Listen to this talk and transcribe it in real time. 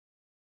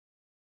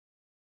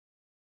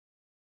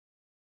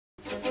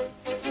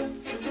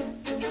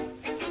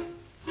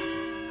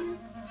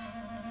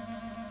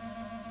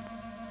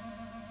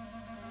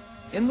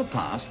In the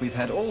past, we've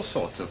had all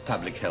sorts of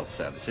public health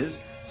services,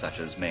 such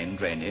as main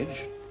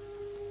drainage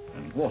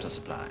and water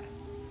supply.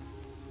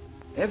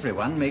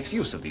 Everyone makes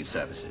use of these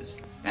services,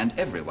 and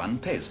everyone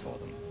pays for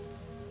them.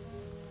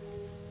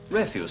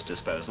 Refuse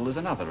disposal is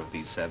another of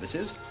these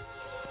services.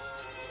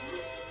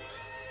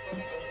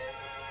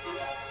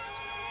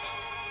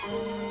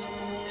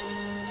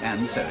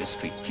 And so is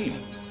street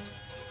cleaning.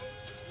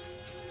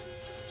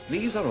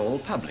 These are all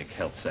public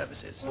health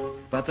services,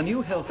 but the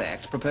new Health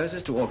Act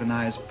proposes to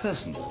organize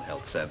personal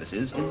health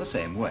services in the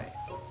same way.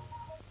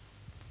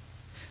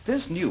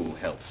 This new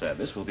health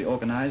service will be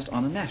organized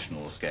on a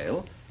national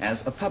scale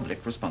as a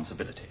public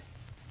responsibility.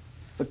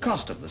 The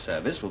cost of the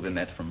service will be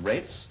met from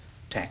rates,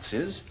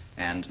 taxes,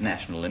 and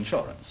national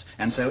insurance,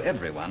 and so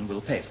everyone will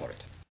pay for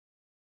it.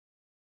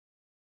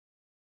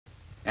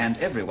 And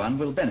everyone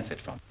will benefit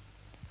from it.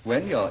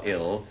 When you're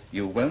ill,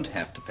 you won't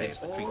have to pay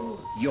for treatment.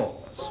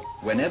 Yours,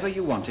 whenever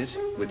you want it,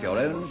 with your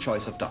own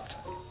choice of doctor.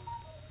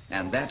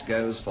 And that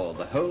goes for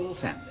the whole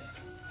family.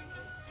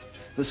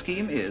 The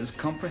scheme is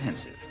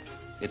comprehensive.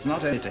 It's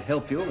not only to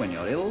help you when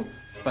you're ill,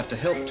 but to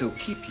help to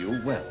keep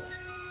you well.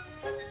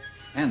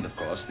 And of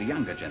course, the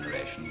younger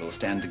generation will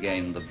stand to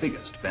gain the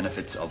biggest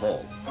benefits of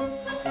all.